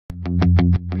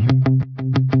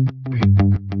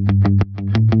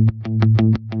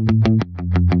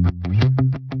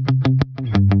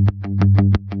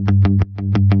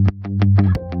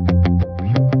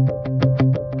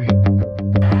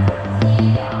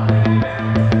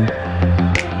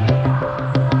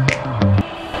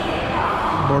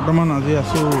বৰ্তমান আজি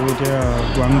আছোঁ এতিয়া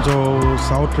Guangzhou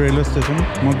South Railway Station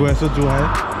মই গৈ আছোঁ Zhuhai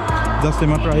জাষ্ট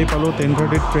এইমাত্ৰ আহি পালোঁ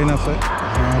 10:30 ট্ৰেইন আছে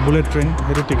বুলেট ট্ৰেইন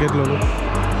সেইটো টিকেট ল'লোঁ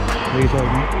দেখিছোঁ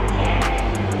আপুনি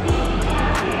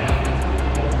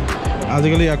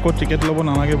আজিকালি আকৌ টিকেট ল'ব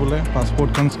নালাগে বোলে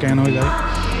পাছপৰ্টখন স্কেন হৈ যায়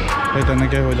সেই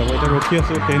তেনেকৈ হৈ যাব এতিয়া ৰখি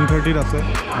আছোঁ 10:30 আছে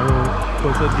আৰু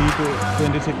কৈছে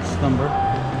D26 নম্বৰ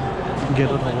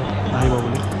গেটত হ'ব আহিব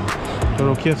বুলি তো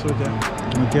ৰখি আছোঁ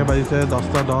এতিয়া বাজিছে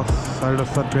 10:10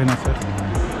 10:30 ট্ৰেইন আছে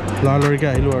লৰালৰিকৈ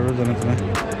আহিলোঁ আৰু যেনে তেনে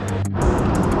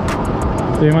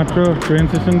এইমাত্ৰ ট্ৰেইন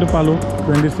ষ্টেচনটো পালোঁ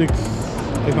 26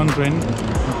 এখন ট্ৰেইন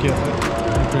ৰখি আছে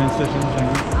ট্ৰেইন ষ্টেচন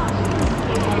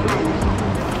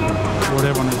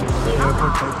বঢ়িয়া বনাইছে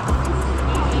এয়াৰপৰ্ট টাইপ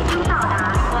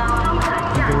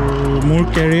কিন্তু মোৰ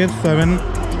কেৰিয়াৰ 7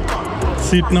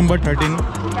 ছিট নম্বৰ 13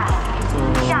 চ'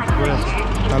 গৈ আছোঁ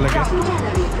তালৈকে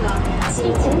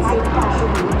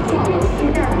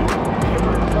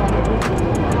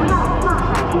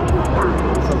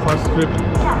So first trip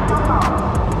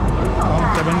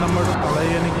 7 number to pala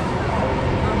hi nahi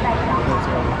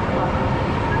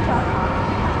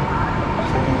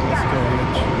second class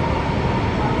carriage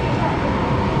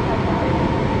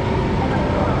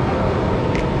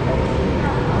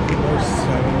number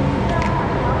 7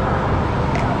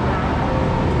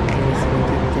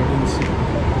 13C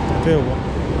okay hoga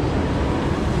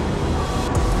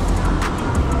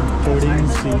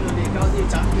 13C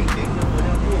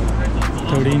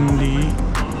 13D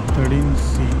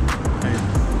 13C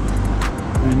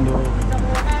window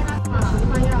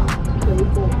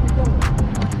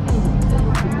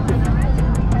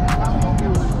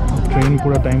train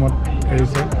pura time at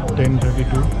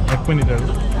 10:32 1 minute aru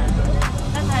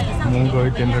mo goi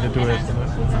 10:32 ase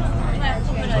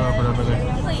so apara bale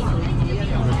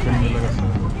train laga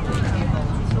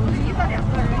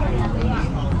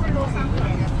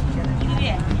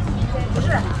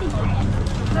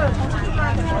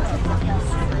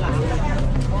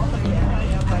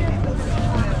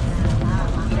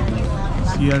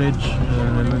CRH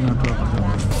railway network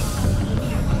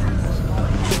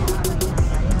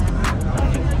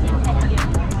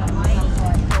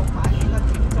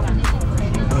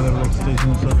other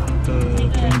stations at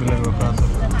train below Rafasa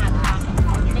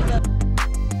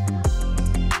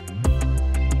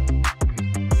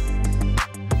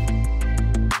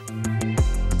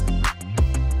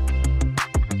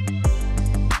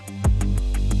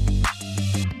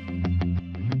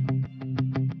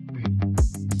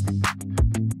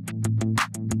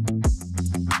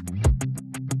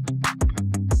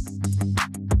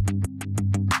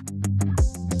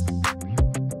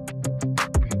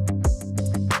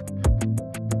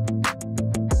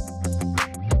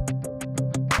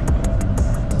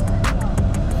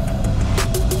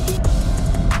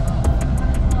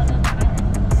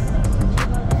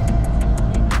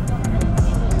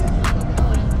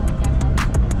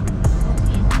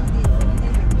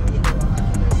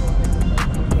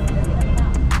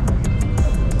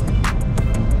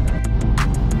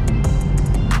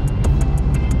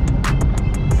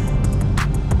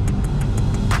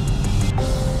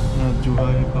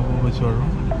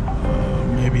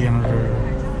maybe another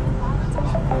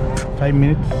 5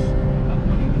 minutes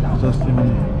just in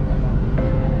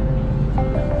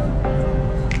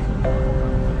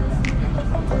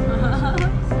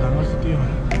city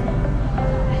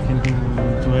kintu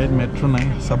Zhuhai metro nai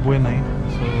subway nai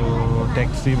so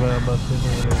taxi ba bus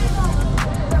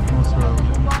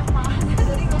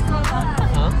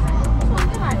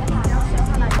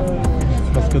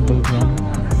basketball ground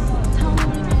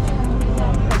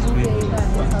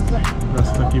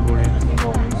रास्ता की बोरी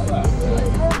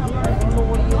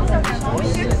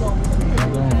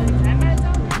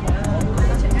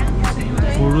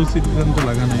सरू citizen तो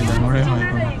लगा नहीं डांगरे है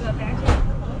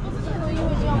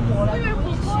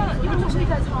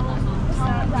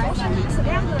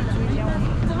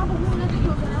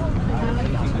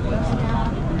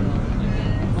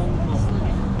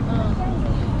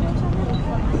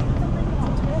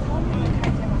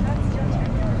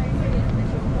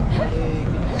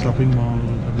shopping mall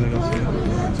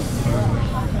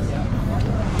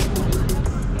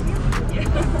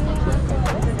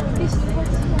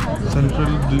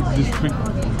Central District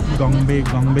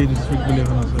Guangzhou District বুলি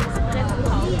এখন আছে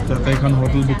তাতে এখন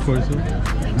হোটেল বুক কৰিছো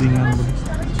দিঙান বুলি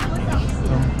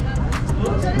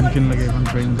কোনখিন লাগে এখন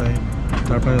ট্ৰেইন যায়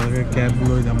তাৰপৰা কেব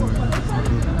লৈ যাম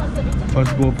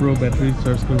ফাৰ্ষ্ট GoPro বেটাৰী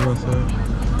চাৰ্জ কৰিব আছে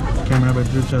কেমেৰা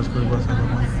বেটাৰী চাৰ্জ কৰিব আছে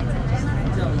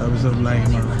তাৰপিছত ওলাই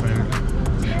আহিম আৰু বাহিৰলৈ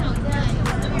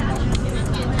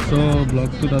চ'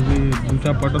 ব্লগটোত আজি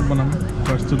দুটা পাৰ্টত বনাম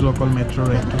ফাৰ্ষ্টটোতো অকল মেট্ৰ'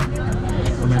 ৰাইডটো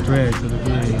মেট্ৰ'য়ে আহিছে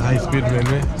যদি হাই speed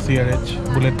railway CRH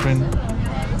bullet train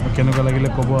কেনেকুৱা লাগিলে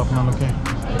ক'ব আপোনালোকে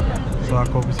চ'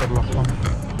 আকৌ পিছত লগ পাম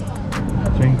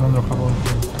ট্ৰেইনখন ৰখাব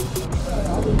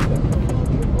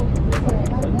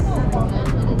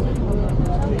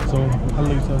চ' ভাল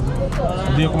লাগিছে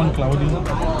আজি অকণমান ক্লাউডি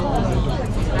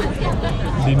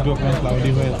দিনটো অকণমান ক্লাউডি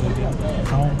হৈ আছে এতিয়া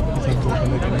চাওঁ পিছত গৈ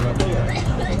পেলাই কেনেকুৱা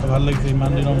ভাল লাগিছে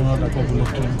ইমান দিনৰ মূৰত আকৌ বুলেট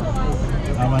ট্ৰেইন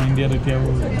আমাৰ ইণ্ডিয়াত এতিয়াও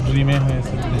ড্ৰিমে হৈ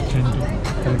আছে বুলেট ট্ৰেইনটো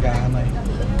এতিয়ালৈকে অহা নাই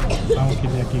চাওঁ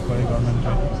কেতিয়া কি কৰে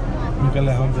গভৰ্ণমেণ্টে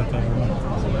সোনকালে আহক যাতে আৰু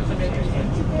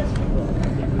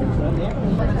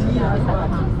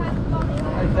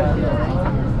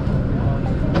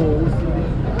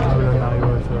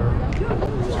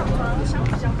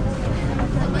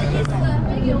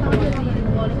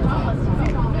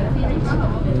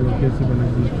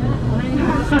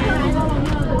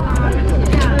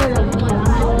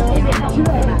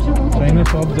চাইনা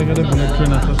সব জায়গাতে বুলেট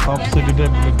ট্ৰেন আছে সব সিটিতে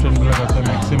বুলেট ট্ৰেনবিলাক আছে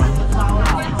ম্যাক্সিমাম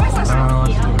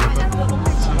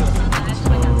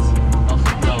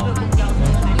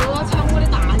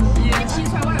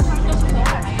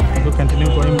তো কন্টিনিউ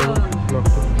কৰিম বাৰু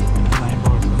ব্লগটো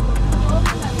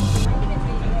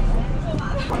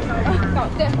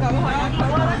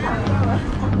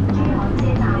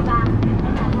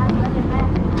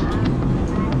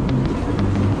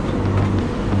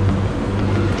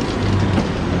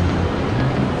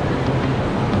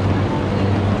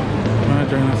নাই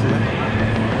ট্ৰেইন আছিলে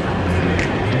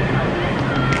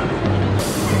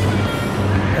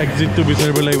এক্সিটটো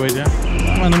বিচাৰিব লাগিব এতিয়া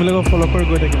মানুহবিলাকক ফ'ল' কৰি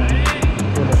গৈ থাকিম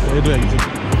এইটো এক্সিট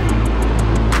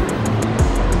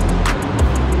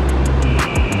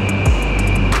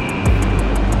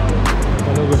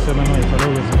ইফালেও গৈছে মানুহ ইফালেও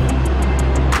গৈছে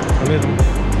ভালেই যাম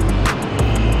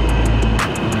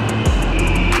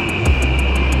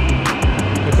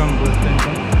এইখন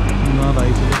ট্ৰেইনখন মনত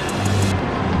আহিছিলে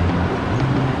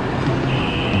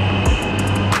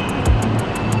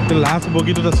লাষ্ট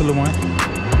বগীটোত আছিলোঁ মই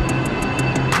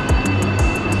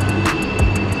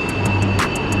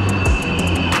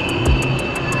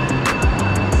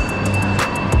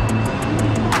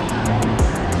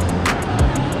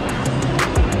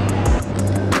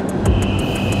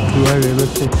Zhuhai railway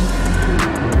station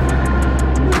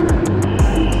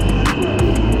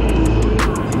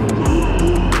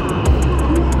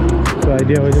so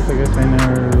idea হৈ যায় চাগে চাইনাৰ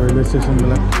ৰেলৱে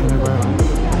ষ্টেচনবিলাক এনেকুৱা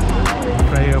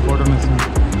প্ৰায় এয়াৰপৰ্টৰ নিচিনা